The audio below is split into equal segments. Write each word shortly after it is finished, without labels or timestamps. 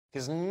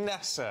Because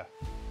NASA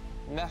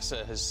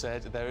has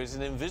said there is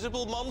an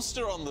invisible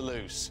monster on the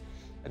loose.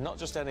 And not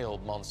just any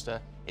old monster,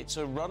 it's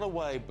a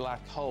runaway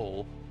black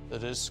hole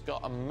that has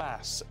got a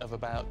mass of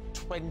about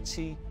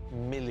 20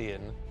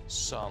 million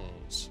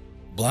suns.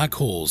 Black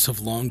holes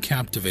have long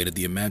captivated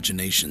the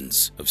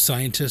imaginations of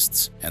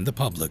scientists and the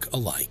public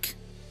alike,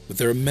 with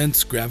their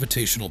immense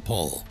gravitational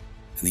pull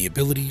and the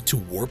ability to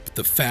warp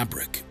the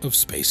fabric of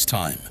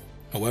space-time.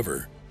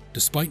 However,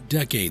 despite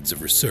decades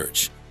of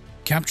research,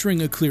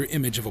 capturing a clear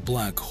image of a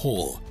black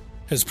hole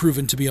has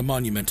proven to be a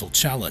monumental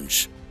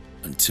challenge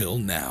until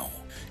now.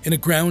 In a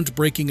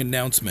groundbreaking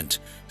announcement,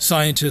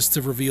 scientists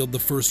have revealed the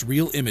first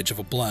real image of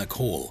a black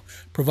hole,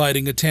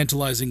 providing a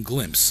tantalizing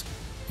glimpse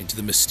into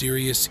the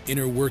mysterious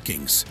inner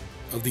workings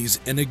of these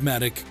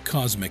enigmatic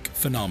cosmic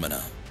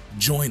phenomena.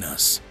 Join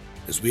us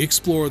as we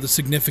explore the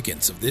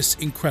significance of this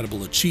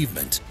incredible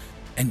achievement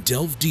and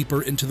delve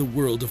deeper into the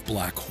world of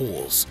black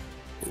holes,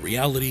 where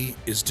reality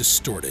is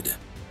distorted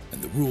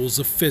and the rules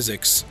of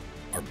physics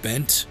are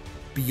bent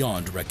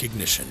beyond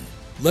recognition.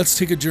 Let's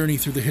take a journey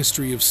through the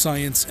history of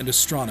science and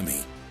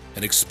astronomy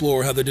and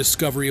explore how the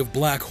discovery of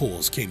black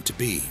holes came to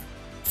be.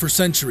 For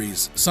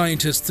centuries,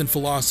 scientists and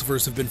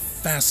philosophers have been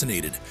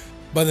fascinated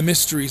by the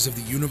mysteries of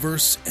the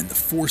universe and the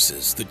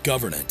forces that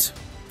govern it.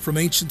 From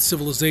ancient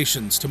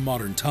civilizations to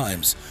modern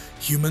times,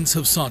 humans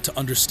have sought to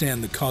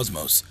understand the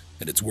cosmos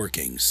and its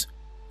workings.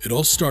 It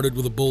all started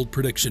with a bold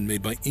prediction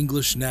made by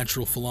English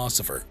natural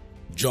philosopher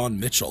John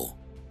Michell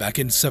back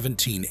in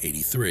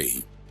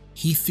 1783.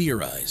 He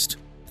theorized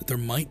that there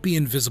might be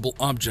invisible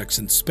objects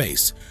in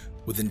space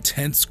with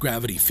intense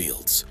gravity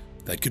fields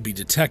that could be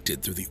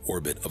detected through the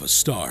orbit of a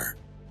star.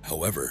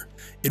 However,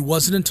 it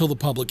wasn't until the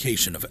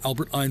publication of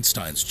Albert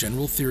Einstein's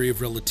general theory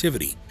of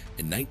relativity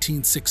in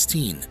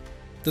 1916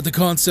 that the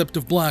concept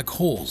of black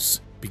holes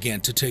began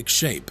to take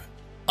shape.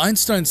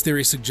 Einstein's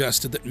theory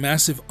suggested that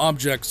massive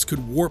objects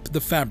could warp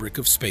the fabric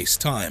of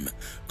space-time,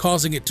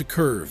 causing it to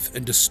curve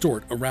and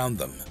distort around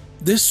them.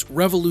 This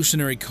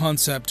revolutionary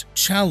concept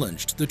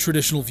challenged the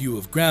traditional view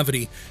of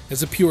gravity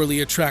as a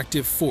purely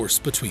attractive force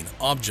between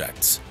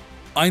objects.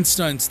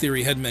 Einstein's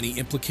theory had many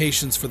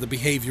implications for the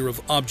behavior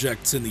of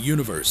objects in the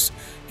universe,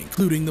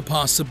 including the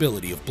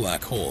possibility of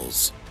black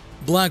holes.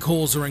 Black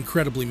holes are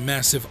incredibly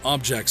massive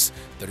objects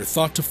that are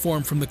thought to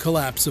form from the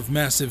collapse of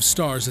massive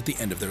stars at the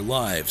end of their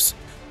lives.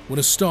 When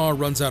a star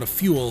runs out of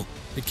fuel,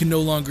 it can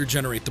no longer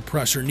generate the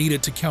pressure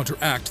needed to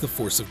counteract the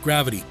force of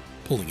gravity,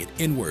 pulling it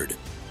inward.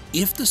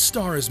 If the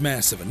star is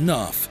massive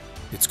enough,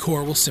 its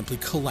core will simply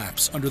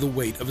collapse under the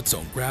weight of its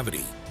own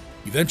gravity,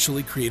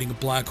 eventually creating a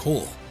black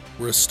hole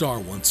where a star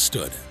once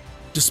stood.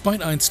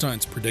 Despite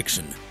Einstein's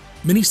prediction,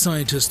 many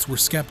scientists were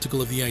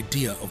skeptical of the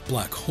idea of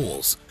black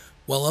holes,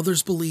 while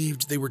others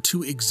believed they were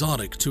too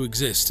exotic to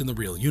exist in the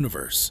real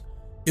universe.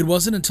 It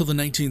wasn't until the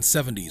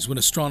 1970s when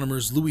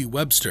astronomers Louis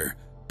Webster,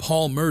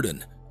 Paul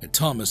Merton, and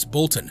Thomas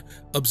Bolton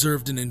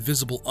observed an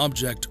invisible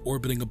object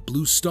orbiting a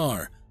blue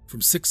star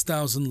from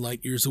 6,000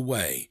 light-years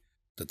away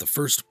that the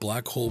first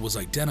black hole was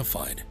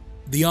identified.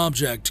 The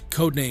object,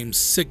 codenamed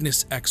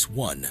Cygnus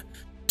X1,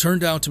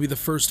 turned out to be the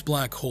first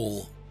black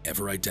hole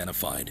ever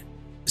identified.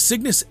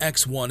 Cygnus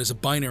X1 is a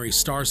binary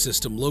star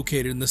system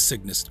located in the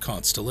Cygnus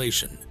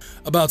constellation,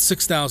 about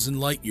 6,000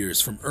 light-years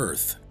from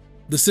Earth.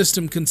 The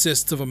system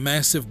consists of a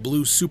massive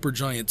blue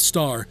supergiant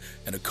star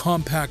and a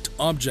compact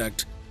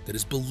object that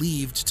is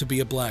believed to be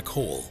a black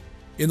hole.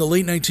 In the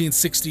late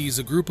 1960s,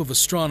 a group of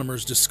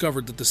astronomers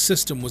discovered that the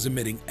system was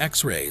emitting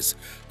X-rays,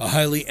 a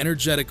highly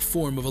energetic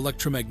form of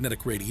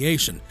electromagnetic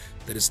radiation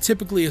that is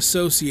typically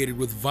associated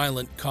with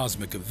violent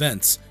cosmic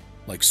events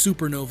like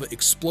supernova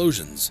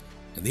explosions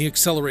and the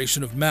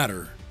acceleration of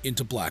matter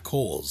into black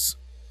holes.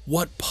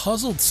 What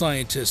puzzled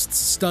scientists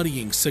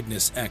studying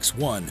Cygnus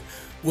X1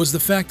 was the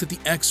fact that the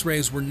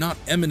X-rays were not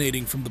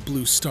emanating from the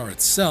blue star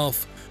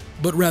itself,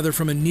 but rather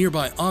from a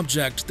nearby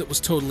object that was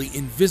totally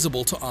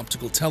invisible to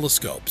optical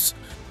telescopes.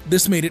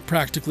 This made it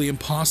practically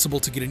impossible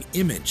to get an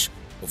image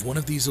of one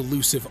of these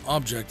elusive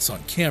objects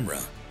on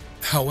camera.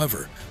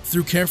 However,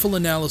 through careful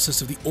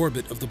analysis of the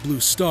orbit of the blue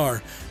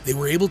star, they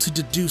were able to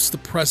deduce the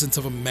presence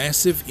of a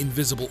massive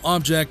invisible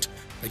object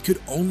that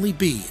could only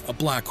be a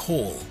black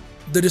hole.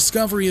 The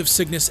discovery of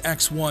Cygnus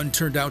X1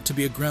 turned out to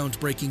be a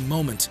groundbreaking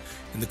moment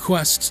in the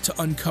quest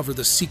to uncover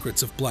the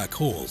secrets of black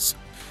holes.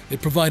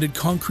 It provided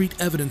concrete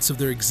evidence of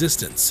their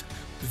existence,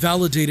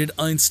 validated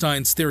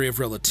Einstein's theory of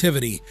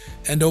relativity,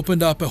 and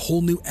opened up a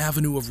whole new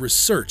avenue of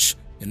research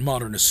in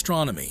modern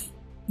astronomy.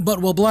 But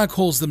while black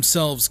holes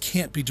themselves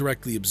can't be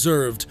directly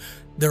observed,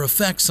 their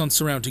effects on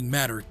surrounding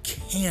matter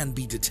can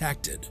be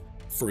detected.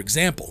 For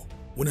example,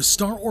 when a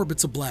star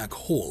orbits a black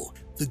hole,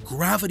 the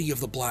gravity of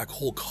the black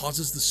hole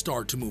causes the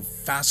star to move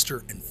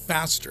faster and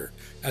faster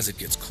as it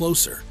gets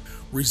closer,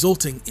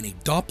 resulting in a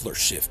Doppler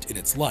shift in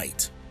its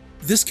light.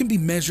 This can be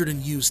measured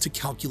and used to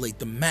calculate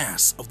the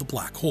mass of the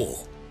black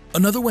hole.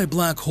 Another way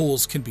black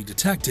holes can be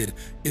detected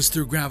is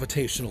through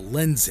gravitational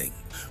lensing,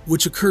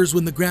 which occurs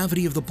when the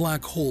gravity of the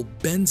black hole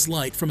bends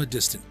light from a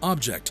distant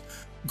object,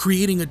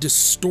 creating a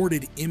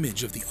distorted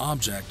image of the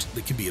object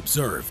that can be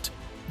observed.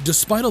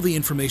 Despite all the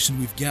information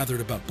we've gathered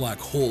about black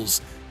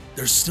holes,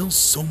 there's still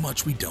so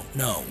much we don't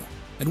know.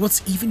 And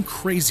what's even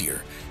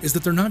crazier is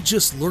that they're not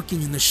just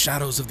lurking in the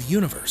shadows of the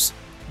universe,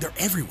 they're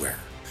everywhere.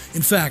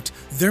 In fact,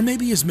 there may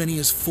be as many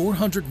as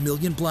 400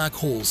 million black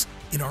holes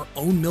in our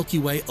own Milky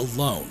Way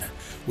alone,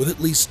 with at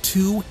least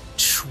 2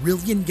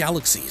 trillion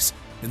galaxies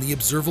in the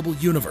observable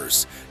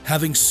universe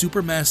having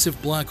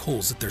supermassive black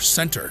holes at their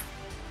center.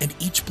 And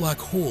each black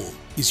hole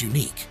is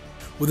unique,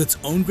 with its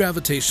own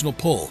gravitational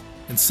pull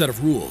and set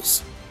of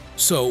rules.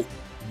 So,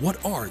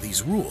 what are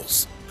these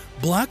rules?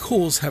 Black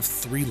holes have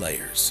 3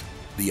 layers: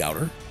 the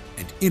outer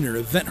and inner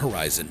event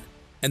horizon,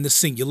 and the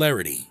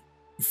singularity.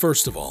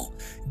 First of all,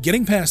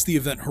 getting past the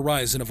event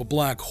horizon of a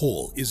black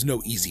hole is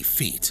no easy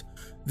feat.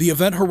 The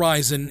event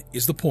horizon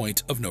is the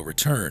point of no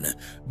return,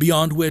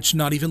 beyond which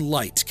not even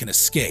light can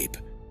escape.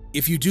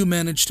 If you do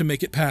manage to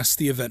make it past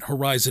the event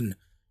horizon,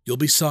 you'll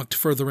be sucked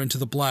further into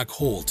the black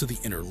hole to the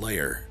inner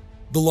layer.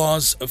 The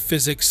laws of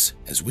physics,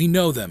 as we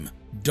know them,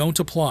 don't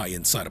apply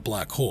inside a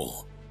black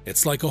hole.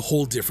 It's like a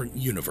whole different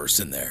universe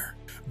in there.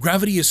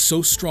 Gravity is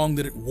so strong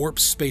that it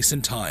warps space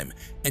and time,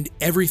 and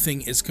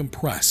everything is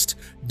compressed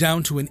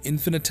down to an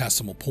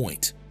infinitesimal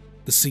point: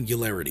 the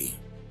singularity.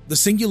 The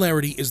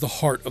singularity is the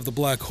heart of the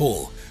black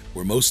hole,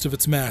 where most of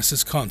its mass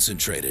is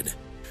concentrated.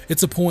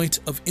 It's a point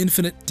of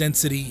infinite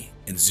density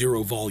and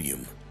 0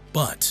 volume.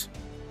 But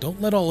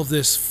don't let all of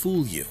this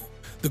fool you.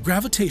 The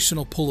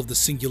gravitational pull of the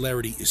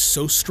singularity is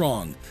so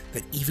strong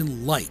that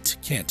even light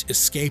can't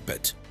escape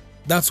it.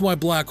 That's why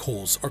black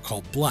holes are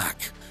called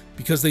black,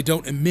 because they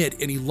don't emit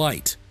any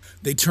light.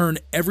 They turn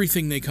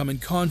everything they come in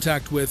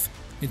contact with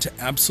into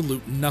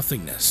absolute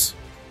nothingness.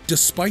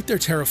 Despite their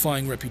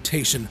terrifying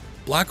reputation,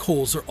 black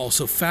holes are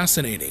also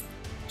fascinating.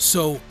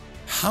 So,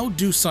 how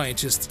do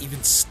scientists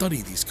even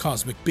study these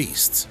cosmic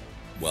beasts?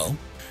 Well,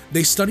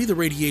 they study the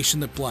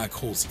radiation that black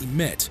holes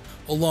emit,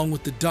 along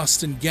with the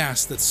dust and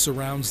gas that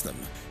surrounds them.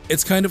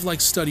 It's kind of like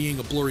studying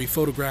a blurry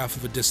photograph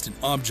of a distant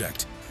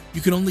object.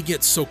 You can only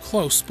get so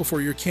close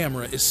before your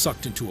camera is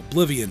sucked into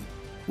oblivion,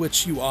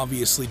 which you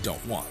obviously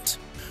don't want.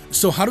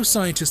 So how do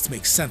scientists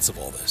make sense of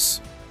all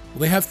this? Well,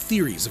 they have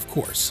theories, of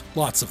course,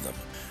 lots of them.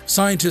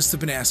 Scientists have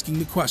been asking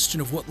the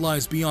question of what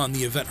lies beyond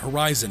the event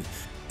horizon,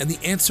 and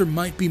the answer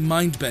might be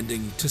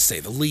mind-bending, to say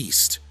the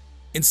least.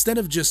 Instead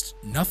of just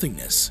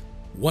nothingness,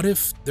 what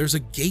if there's a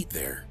gate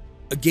there?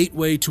 A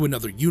gateway to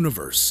another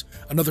universe,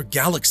 another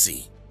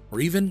galaxy, or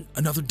even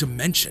another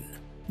dimension.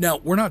 Now,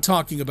 we're not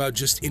talking about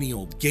just any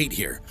old gate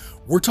here.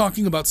 We're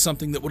talking about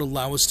something that would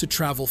allow us to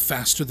travel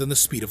faster than the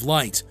speed of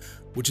light,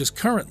 which is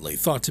currently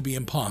thought to be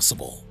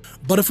impossible.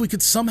 But if we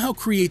could somehow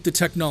create the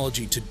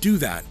technology to do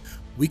that,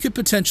 we could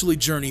potentially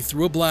journey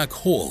through a black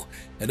hole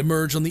and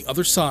emerge on the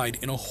other side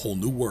in a whole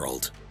new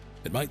world.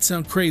 It might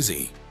sound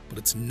crazy, but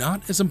it's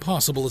not as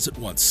impossible as it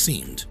once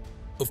seemed.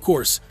 Of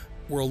course,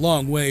 we're a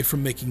long way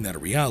from making that a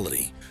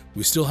reality.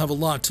 We still have a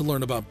lot to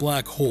learn about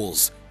black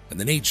holes and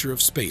the nature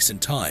of space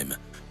and time.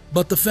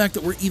 But the fact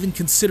that we're even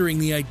considering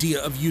the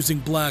idea of using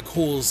black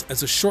holes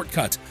as a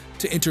shortcut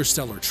to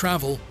interstellar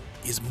travel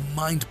is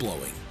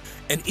mind-blowing.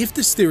 And if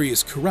this theory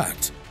is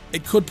correct,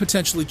 it could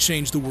potentially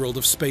change the world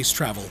of space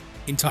travel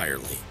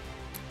entirely.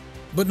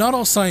 But not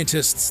all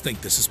scientists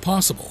think this is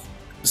possible.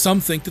 Some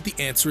think that the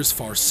answer is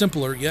far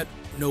simpler, yet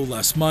no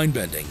less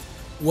mind-bending.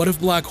 What if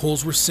black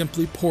holes were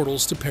simply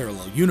portals to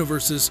parallel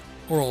universes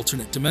or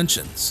alternate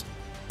dimensions?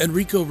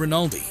 Enrico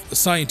Rinaldi, a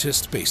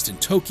scientist based in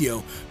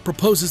Tokyo,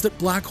 proposes that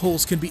black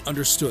holes can be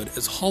understood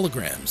as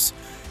holograms.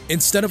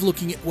 Instead of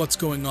looking at what's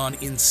going on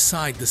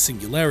inside the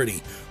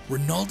singularity,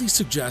 Rinaldi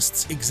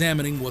suggests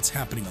examining what's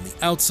happening on the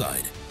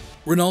outside.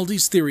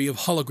 Rinaldi's theory of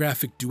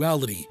holographic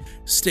duality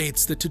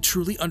states that to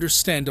truly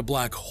understand a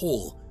black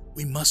hole,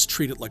 we must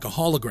treat it like a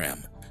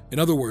hologram. In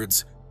other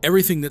words,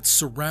 everything that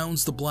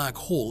surrounds the black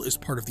hole is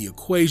part of the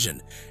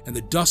equation, and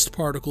the dust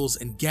particles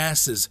and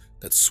gases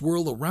that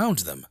swirl around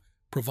them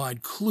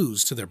provide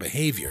clues to their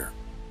behavior.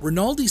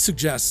 Rinaldi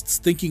suggests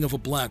thinking of a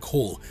black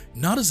hole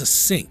not as a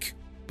sink,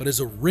 but as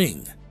a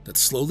ring that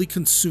slowly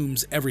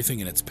consumes everything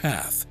in its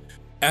path.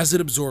 As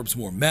it absorbs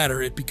more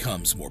matter, it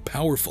becomes more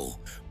powerful,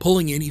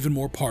 pulling in even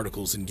more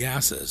particles and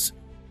gases.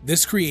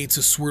 This creates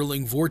a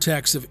swirling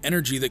vortex of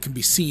energy that can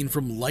be seen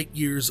from light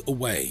years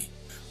away.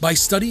 By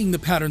studying the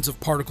patterns of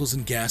particles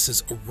and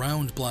gases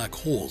around black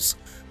holes,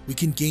 we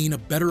can gain a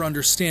better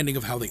understanding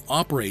of how they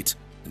operate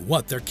and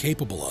what they're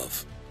capable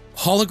of.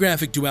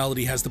 Holographic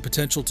duality has the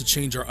potential to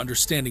change our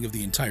understanding of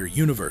the entire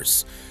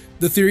universe.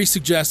 The theory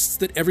suggests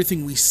that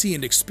everything we see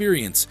and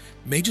experience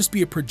may just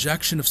be a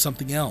projection of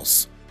something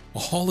else, a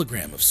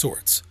hologram of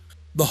sorts.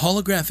 The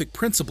holographic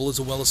principle is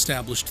a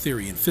well-established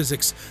theory in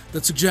physics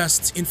that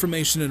suggests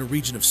information in a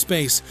region of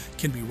space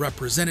can be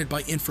represented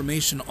by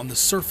information on the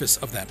surface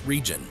of that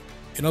region.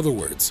 In other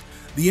words,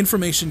 the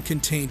information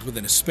contained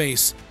within a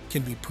space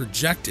can be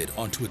projected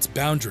onto its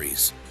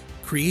boundaries,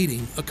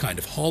 creating a kind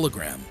of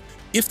hologram.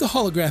 If the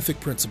holographic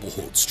principle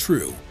holds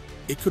true,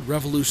 it could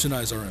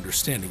revolutionize our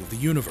understanding of the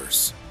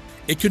universe.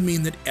 It could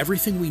mean that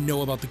everything we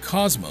know about the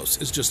cosmos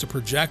is just a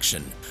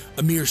projection,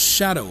 a mere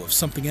shadow of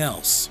something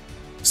else.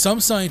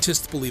 Some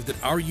scientists believe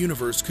that our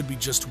universe could be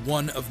just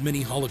one of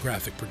many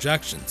holographic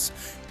projections,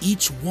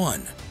 each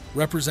one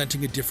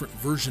representing a different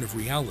version of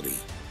reality.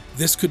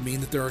 This could mean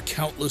that there are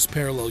countless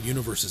parallel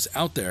universes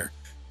out there,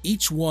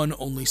 each one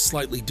only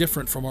slightly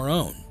different from our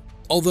own.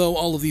 Although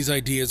all of these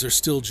ideas are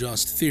still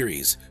just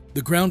theories,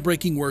 the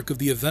groundbreaking work of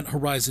the Event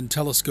Horizon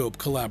Telescope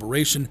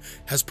collaboration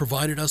has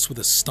provided us with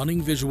a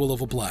stunning visual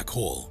of a black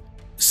hole.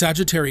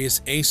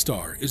 Sagittarius A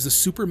star is the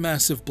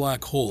supermassive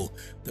black hole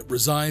that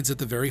resides at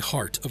the very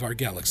heart of our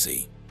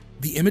galaxy.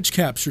 The image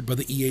captured by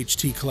the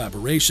EHT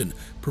collaboration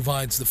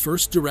provides the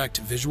first direct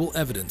visual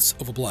evidence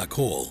of a black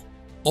hole.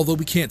 Although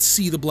we can't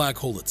see the black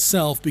hole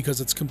itself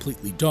because it's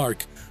completely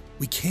dark,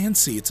 we can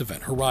see its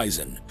event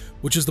horizon,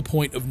 which is the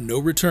point of no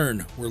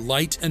return where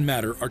light and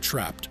matter are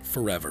trapped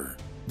forever.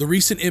 The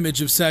recent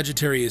image of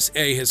Sagittarius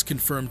A has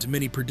confirmed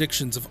many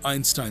predictions of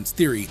Einstein's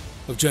theory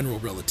of general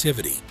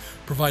relativity,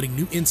 providing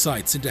new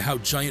insights into how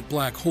giant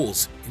black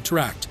holes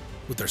interact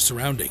with their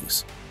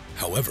surroundings.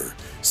 However,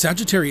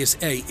 Sagittarius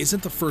A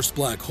isn't the first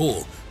black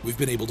hole we've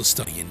been able to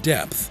study in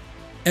depth.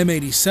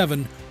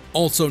 M87,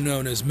 also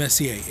known as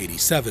Messier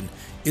 87,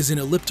 is an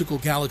elliptical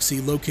galaxy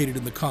located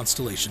in the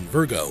constellation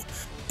Virgo,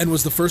 and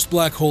was the first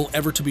black hole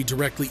ever to be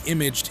directly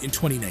imaged in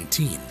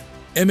 2019.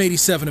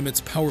 M87 emits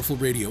powerful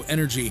radio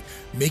energy,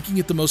 making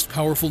it the most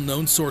powerful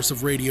known source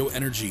of radio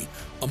energy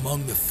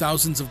among the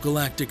thousands of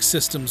galactic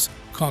systems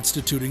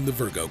constituting the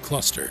Virgo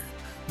cluster.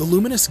 The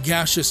luminous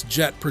gaseous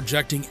jet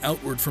projecting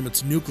outward from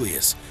its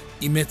nucleus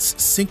emits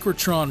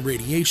synchrotron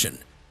radiation,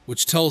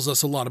 which tells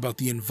us a lot about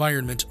the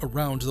environment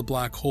around the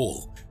black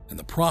hole and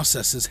the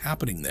processes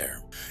happening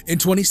there. In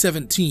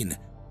 2017,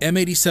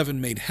 M87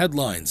 made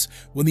headlines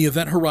when the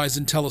Event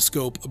Horizon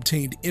Telescope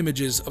obtained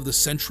images of the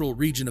central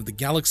region of the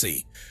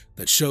galaxy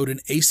that showed an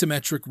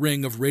asymmetric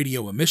ring of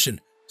radio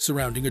emission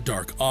surrounding a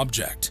dark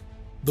object,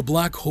 the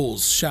black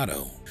hole's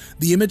shadow.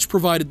 The image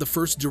provided the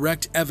first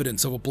direct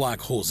evidence of a black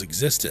hole's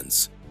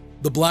existence.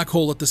 The black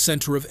hole at the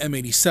center of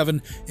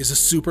M87 is a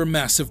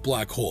supermassive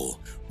black hole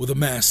with a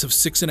mass of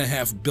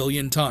 6.5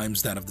 billion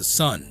times that of the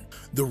Sun.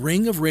 The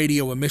ring of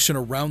radio emission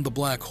around the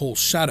black hole's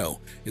shadow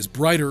is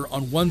brighter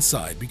on one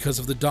side because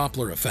of the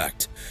Doppler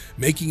effect,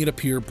 making it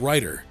appear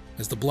brighter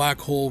as the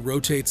black hole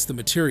rotates the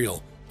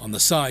material on the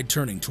side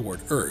turning toward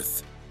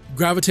Earth.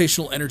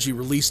 Gravitational energy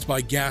released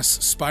by gas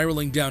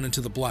spiraling down into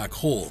the black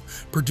hole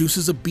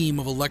produces a beam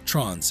of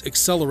electrons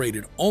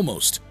accelerated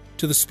almost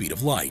to the speed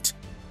of light,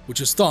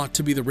 which is thought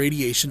to be the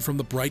radiation from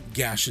the bright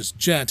gaseous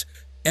jet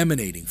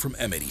emanating from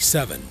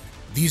M87.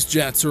 These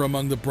jets are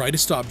among the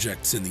brightest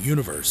objects in the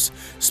universe,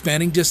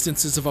 spanning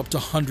distances of up to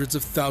hundreds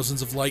of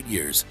thousands of light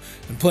years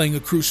and playing a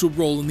crucial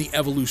role in the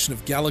evolution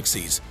of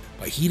galaxies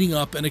by heating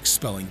up and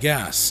expelling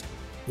gas,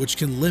 which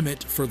can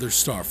limit further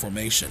star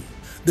formation.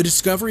 The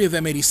discovery of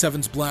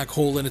M87's black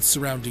hole and its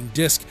surrounding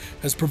disk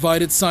has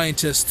provided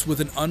scientists with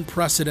an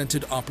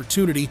unprecedented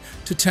opportunity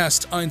to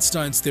test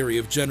Einstein's theory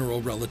of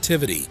general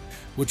relativity,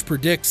 which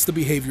predicts the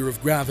behavior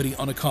of gravity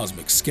on a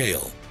cosmic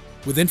scale.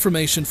 With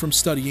information from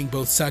studying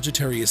both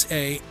Sagittarius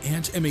A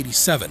and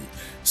M87,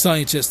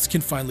 scientists can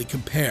finally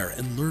compare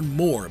and learn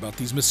more about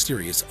these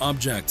mysterious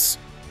objects.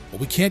 While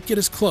we can't get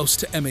as close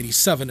to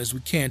M87 as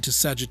we can to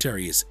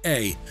Sagittarius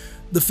A,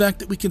 the fact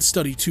that we can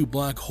study two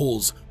black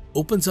holes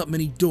opens up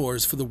many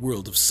doors for the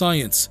world of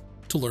science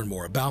to learn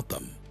more about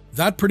them.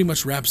 That pretty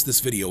much wraps this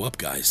video up,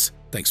 guys.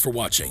 Thanks for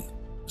watching.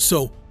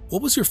 So,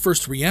 what was your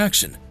first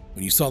reaction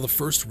when you saw the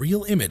first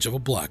real image of a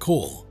black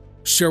hole?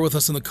 Share with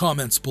us in the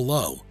comments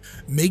below.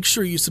 Make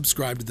sure you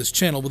subscribe to this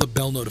channel with a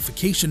bell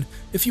notification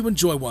if you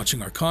enjoy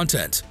watching our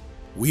content.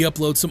 We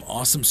upload some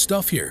awesome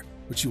stuff here,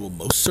 which you will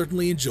most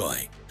certainly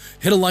enjoy.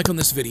 Hit a like on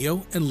this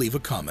video and leave a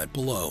comment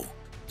below.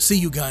 See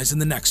you guys in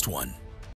the next one.